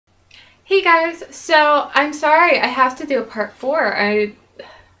Hey guys, so I'm sorry I have to do a part 4. I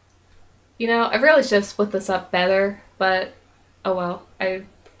really should have split this up better, but oh well.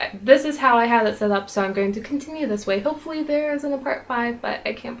 This is how I had it set up, so I'm going to continue this way. Hopefully there isn't a part 5, but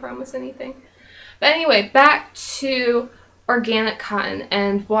I can't promise anything. But anyway, back to organic cotton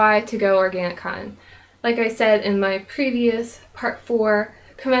and why to go organic cotton. Like I said in my previous part 4,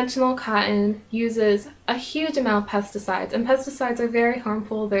 conventional cotton uses a huge amount of pesticides, and pesticides are very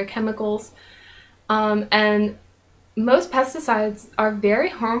harmful. They're chemicals, and most pesticides are very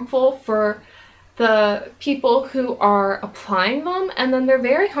harmful for the people who are applying them, and then they're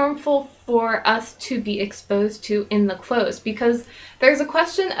very harmful for us to be exposed to in the clothes, because there's a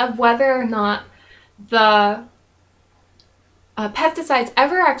question of whether or not the pesticides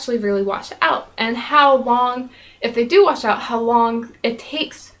ever actually really wash out, and how long, if they do wash out, how long it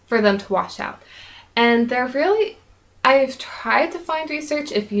takes for them to wash out. And I've tried to find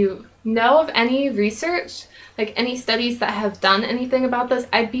research. If you know of any research, like any studies that have done anything about this,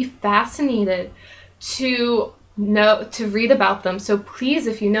 I'd be fascinated to read about them. So please,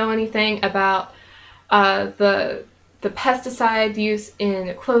 if you know anything about the pesticide use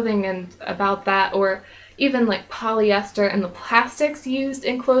in clothing and about that, or even like polyester and the plastics used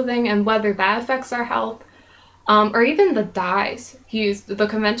in clothing and whether that affects our health, or even the dyes used, the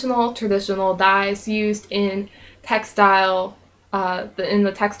conventional traditional dyes used in textile, in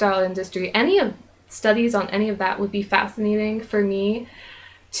the textile industry. Any of studies on any of that would be fascinating for me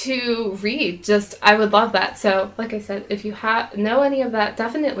to read. I would love that. So like I said, if you know any of that,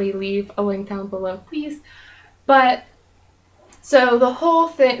 definitely leave a link down below, please. But so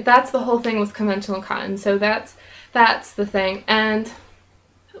that's the whole thing with conventional cotton. So that's the thing. And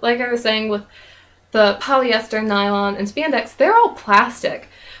like I was saying, with the polyester, nylon, and spandex, they're all plastic,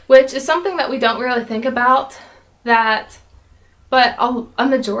 which is something that we don't really think about. But a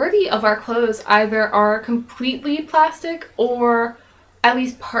majority of our clothes either are completely plastic or at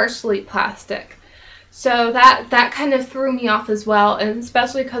least partially plastic. So that kind of threw me off as well, and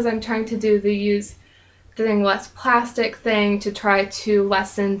especially because I'm trying to do the doing less plastic thing to try to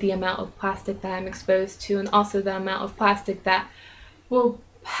lessen the amount of plastic that I'm exposed to, and also the amount of plastic that will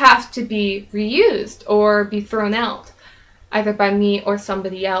have to be reused or be thrown out, either by me or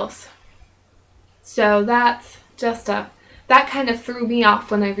somebody else. So that's just that kind of threw me off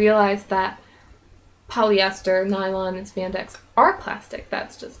when I realized that polyester, nylon, and spandex are plastic.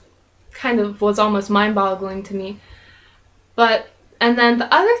 That's just kind of was almost mind-boggling to me. And then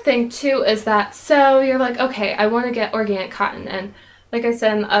the other thing too is that, so you're like, okay, I want to get organic cotton, and like I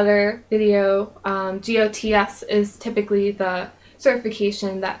said in the other video, GOTS is typically the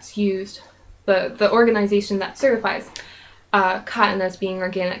certification that's used, the organization that certifies cotton as being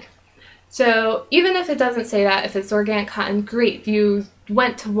organic. So even if it doesn't say that, if it's organic cotton, great. You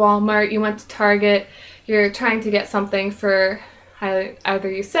went to Walmart, you went to Target, you're trying to get something for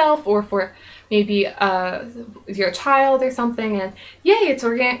either yourself or for maybe your child or something, and yay, it's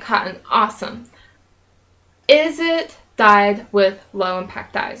organic cotton, awesome. Is it dyed with low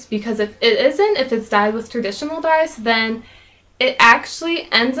impact dyes? Because if it isn't, if it's dyed with traditional dyes, then it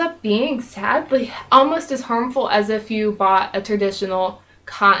actually ends up being, sadly, almost as harmful as if you bought a traditional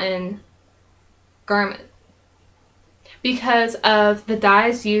cotton garment. Because of the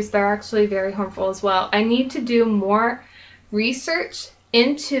dyes used, they're actually very harmful as well. I need to do more research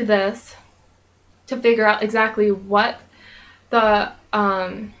into this to figure out exactly what the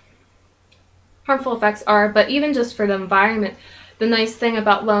harmful effects are, but even just for the environment, the nice thing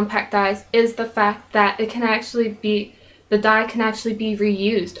about low impact dyes is the fact that the dye can actually be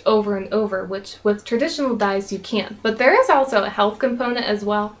reused over and over, which with traditional dyes you can't. But there is also a health component as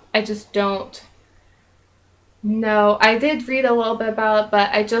well. I just don't know. I did read a little bit about it, but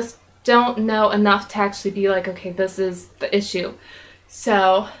I just don't know enough to actually be like, okay, this is the issue.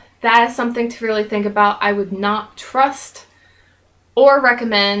 So that is something to really think about. I would not trust or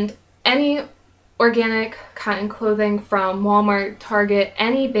recommend any organic cotton clothing from Walmart, Target,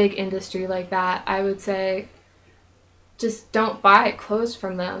 any big industry like that. I would say just don't buy clothes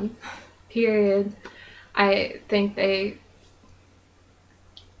from them, period. I think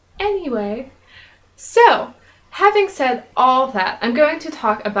Anyway, so having said all that, I'm going to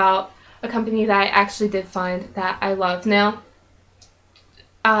talk about a company that I actually did find that I love. Now,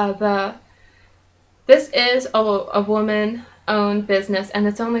 this is a woman-owned business, and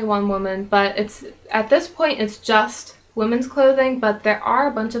it's only one woman, but at this point it's just women's clothing, but there are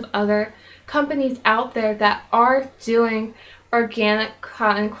a bunch of other companies out there that are doing organic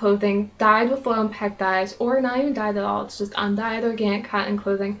cotton clothing dyed with low impact dyes, or not even dyed at all, it's just undyed organic cotton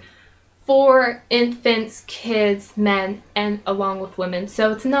clothing for infants, kids, men, and along with women.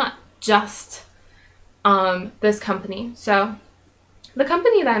 So it's not just this company. So the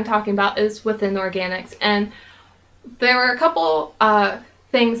company that I'm talking about is Within Organics, and there were a couple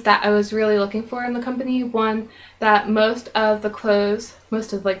things that I was really looking for in the company. One, that most of the clothes,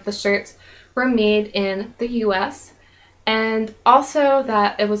 most of like the shirts, were made in the US, and also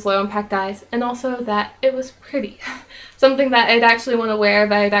that it was low impact dyes, and also that it was pretty. Something that I'd actually want to wear,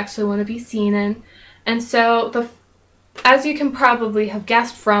 that I'd actually want to be seen in. And so as you can probably have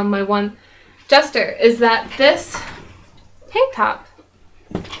guessed from my one gesture, is that this tank top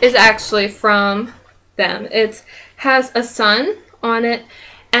is actually from them. It has a sun on it,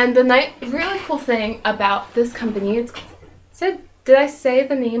 and the really cool thing about this company, did I say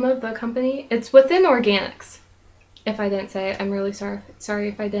the name of the company? It's Within Organics. If I didn't say it, I'm really sorry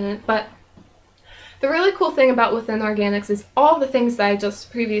if I didn't. But the really cool thing about Within Organics is all the things that I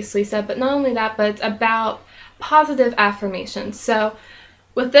just previously said, but not only that, but it's about positive affirmations. So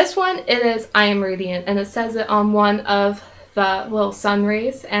with this one, it is I am radiant, and it says it on one of the little sun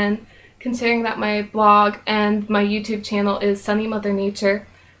rays. And considering that my blog and my YouTube channel is Sunny Mother Nature,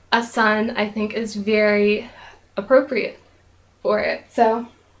 a sun I think is very appropriate for it. So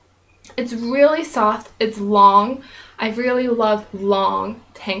it's really soft, it's long. I really love long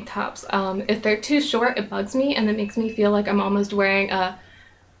tank tops. If they're too short, it bugs me, and it makes me feel like I'm almost wearing a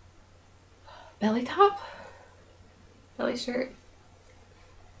belly shirt.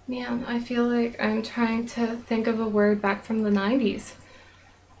 Man, I feel like I'm trying to think of a word back from the 90s.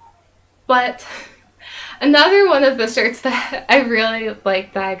 But another one of the shirts that I really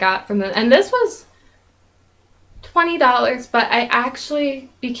like that I got from them, and this was $20, but I actually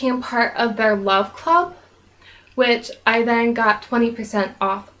became part of their Love Club, which I then got 20%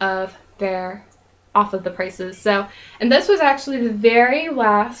 off of the prices. So, and this was actually the very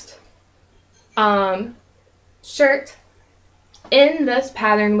last shirt in this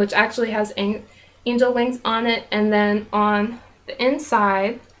pattern, which actually has angel wings on it, and then on the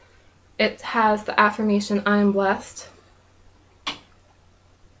inside it has the affirmation, I am blessed.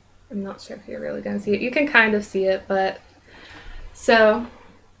 I'm not sure if you're really going to see it. You can kind of see it, but so,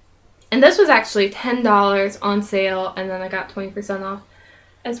 and this was actually $10 on sale, and then I got 20% off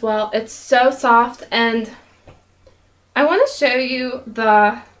as well. It's so soft, and I want to show you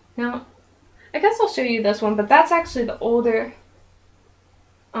I guess I'll show you this one, but that's actually the older,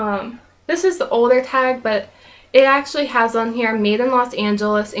 this is the older tag, but it actually has on here, made in Los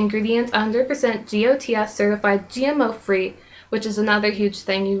Angeles, ingredients 100% GOTS certified, GMO free, which is another huge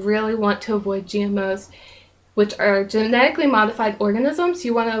thing. You really want to avoid GMOs, which are genetically modified organisms.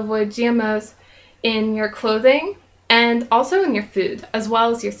 You want to avoid GMOs in your clothing and also in your food, as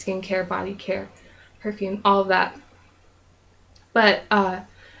well as your skincare, body care, perfume, all of that. But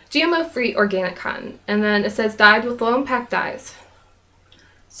GMO-free organic cotton. And then it says dyed with low-impact dyes.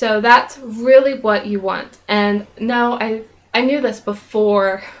 So that's really what you want. And no, I knew this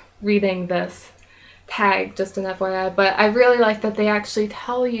before reading this tag, just an FYI, but I really like that they actually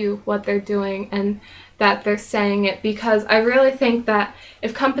tell you what they're doing and that they're saying it, because I really think that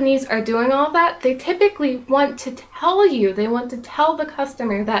if companies are doing all that, they typically want to tell you, they want to tell the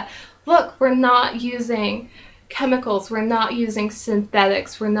customer that, look, we're not using chemicals, we're not using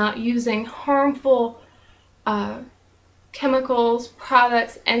synthetics, we're not using harmful chemicals,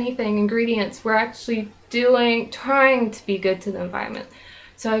 products, anything, ingredients. We're actually trying to be good to the environment.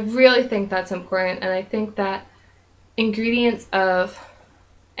 So I really think that's important, and I think that ingredients of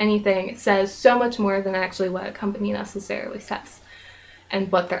anything says so much more than actually what a company necessarily says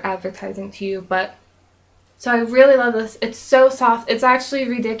and what they're advertising to you. But so I really love this. It's so soft. It's actually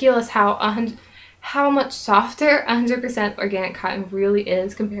ridiculous how much softer 100% organic cotton really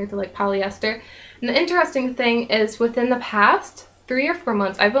is compared to like polyester. And the interesting thing is, within the past 3 or 4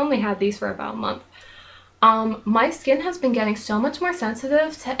 months, I've only had these for about a month, my skin has been getting so much more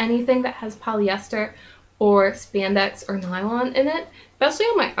sensitive to anything that has polyester or spandex or nylon in it, especially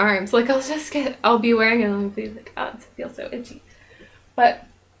on my arms. Like I'll be wearing it and I'll be like, oh, it feels so itchy. But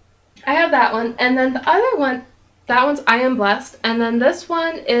I have that one, and then the other one, that one's I Am Blessed, and then this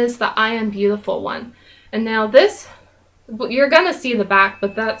one is the I Am Beautiful one. And now this, you're gonna see the back,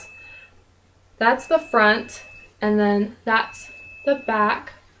 but that's the front, and then that's the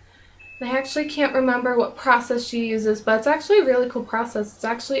back. I actually can't remember what process she uses, but it's actually a really cool process. It's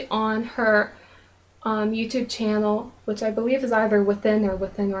actually on her YouTube channel, which I believe is either Within or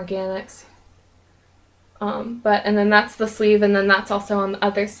Within Organics. And then that's the sleeve, and then that's also on the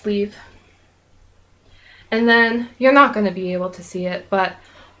other sleeve. And then you're not going to be able to see it, but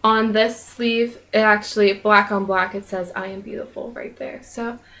on this sleeve, it actually, black on black, it says I Am Beautiful right there.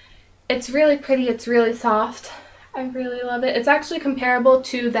 So it's really pretty, it's really soft. I really love it. It's actually comparable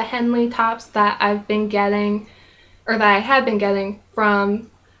to the Henley tops that I've been getting, or that I had been getting from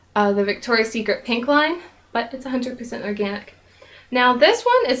the Victoria's Secret pink line, but it's 100% organic. Now this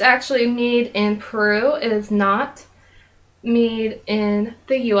one is actually made in Peru. It is not made in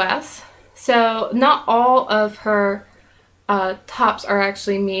the US. So not all of her tops are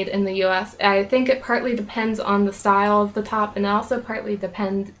actually made in the US. I think it partly depends on the style of the top, and also partly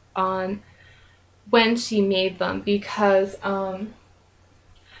depends on when she made them, because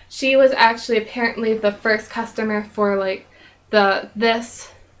she was actually apparently the first customer for like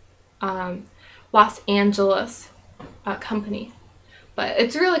this Los Angeles company. But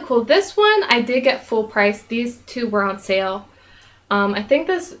it's really cool. This one I did get full price. These two were on sale. I think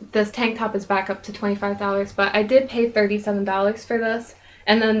this tank top is back up to $25, but I did pay $37 for this,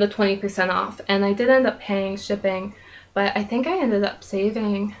 and then the 20% off. And I did end up paying shipping, but I think I ended up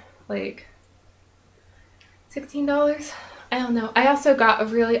saving like $16. I don't know. I also got a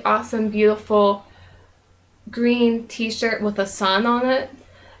really awesome, beautiful green t-shirt with a sun on it.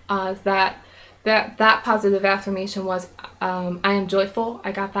 That positive affirmation was, I am joyful.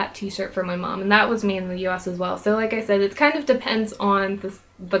 I got that t-shirt for my mom, and that was made in the US as well. So like I said, it kind of depends on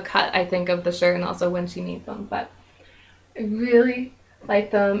the cut, I think, of the shirt, and also when she made them. But I really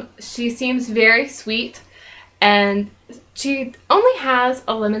like them. She seems very sweet, and she only has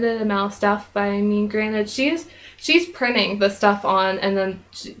a limited amount of stuff, but I mean, granted, she's printing the stuff on, and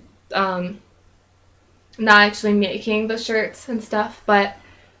then not actually making the shirts and stuff, but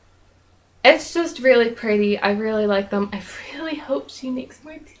it's just really pretty. I really like them. I really hope she makes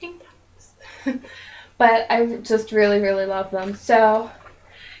more tank tops. But I just really, really love them. So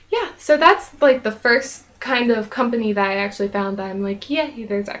yeah, so that's like the first kind of company that I actually found that I'm like, yay,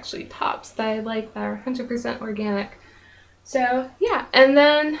 there's actually tops that I like that are 100% organic. So yeah, and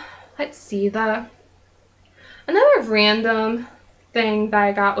then let's see, another random thing that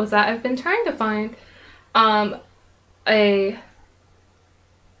I got was that I've been trying to find a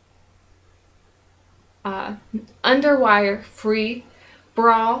underwire free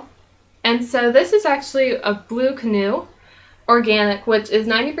bra, and so this is actually a Blue Canoe organic, which is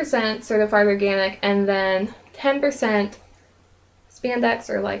 90% certified organic, and then 10% spandex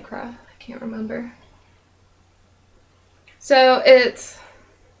or lycra, I can't remember. So it's,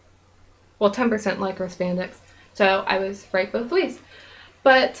 well, 10% lycra spandex, so I was right both ways.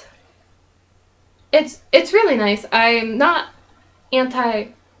 But it's really nice. I'm not anti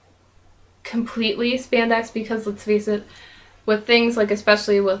completely spandex, because let's face it, with things like,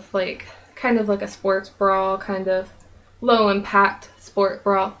 especially with like kind of like a sports bra, kind of low impact sport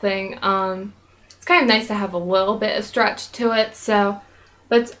bra thing, it's kind of nice to have a little bit of stretch to it. So,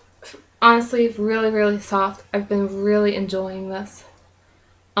 but it's honestly really, really soft. I've been really enjoying this,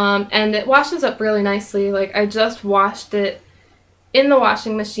 and it washes up really nicely. Like, I just washed it in the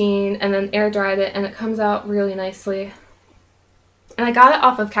washing machine and then air dried it, and it comes out really nicely. And I got it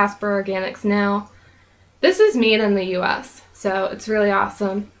off of Casper Organics. Now, this is made in the US, so it's really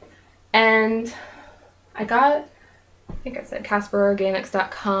awesome. And I got it, I think I said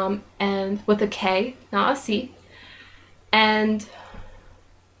CasperOrganics.com, and with a K, not a C. And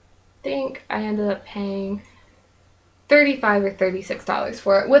I think I ended up paying $35 or $36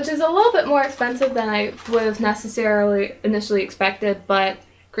 for it, which is a little bit more expensive than I would have necessarily initially expected, but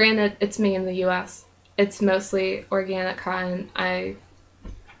granted, it's made in the US. It's mostly organic cotton. I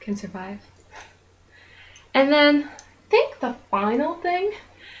can survive. And then I think the final thing,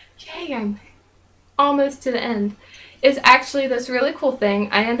 yay, I'm almost to the end, is actually this really cool thing.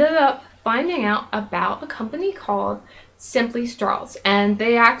 I ended up finding out about a company called Simply Straws, and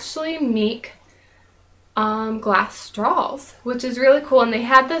they actually make glass straws, which is really cool. And they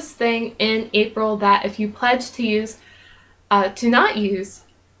had this thing in April that if you pledge to use, to not use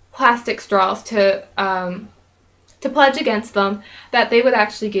plastic straws, to pledge against them, that they would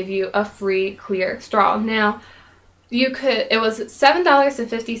actually give you a free clear straw. Now, it was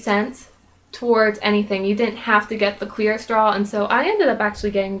 $7.50 towards anything. You didn't have to get the clear straw, and so I ended up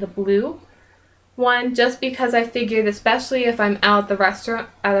actually getting the blue one, just because I figured, especially if I'm out at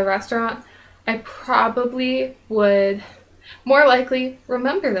a restaurant, I probably would more likely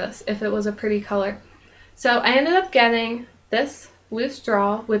remember this if it was a pretty color. So I ended up getting this blue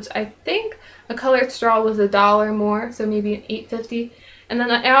straw, which I think a colored straw was $1 more, so maybe an $8.50. And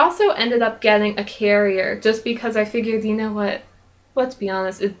then I also ended up getting a carrier, just because I figured, you know what, let's be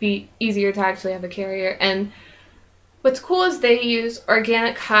honest, it'd be easier to actually have a carrier. And what's cool is they use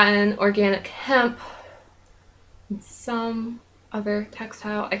organic cotton, organic hemp, and some other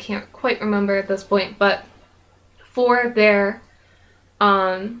textile, I can't quite remember at this point, but for their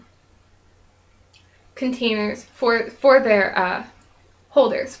containers for their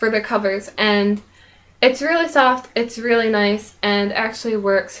holders, for their covers, and it's really soft, it's really nice, and actually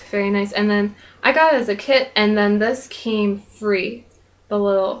works very nice. And then I got it as a kit, and then this came free, the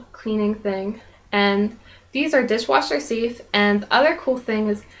little cleaning thing. And these are dishwasher safe, and the other cool thing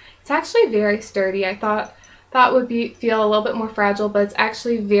is it's actually very sturdy. I thought would feel a little bit more fragile, but it's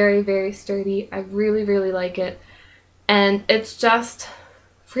actually very, very sturdy. I really, really like it. And it's just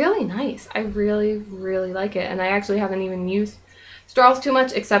really nice. I really, really like it. And I actually haven't even used straws too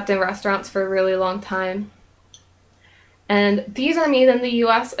much except in restaurants for a really long time. And these are made in the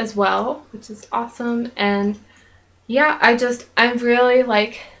US as well, which is awesome. And yeah, I really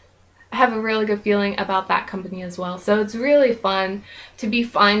I have a really good feeling about that company as well. So it's really fun to be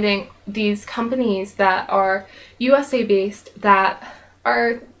finding these companies that are USA based, that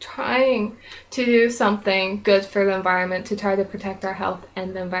are trying to do something good for the environment, to try to protect our health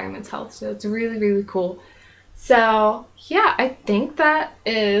and the environment's health. So it's really, really cool. So yeah, I think that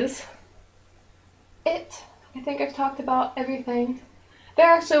is it. I think I've talked about everything. There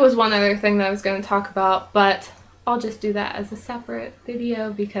actually was one other thing that I was going to talk about, but I'll just do that as a separate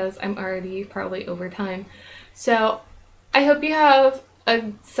video because I'm already probably over time. So I hope you have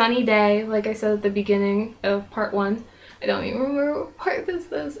a sunny day, like I said at the beginning of part 1. I don't even remember what part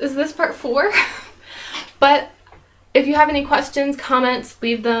this is. Is this part 4? But if you have any questions, comments,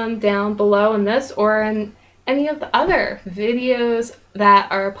 leave them down below in this or in any of the other videos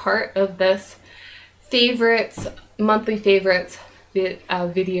that are a part of this monthly favorites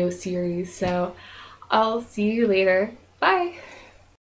video series. So I'll see you later. Bye!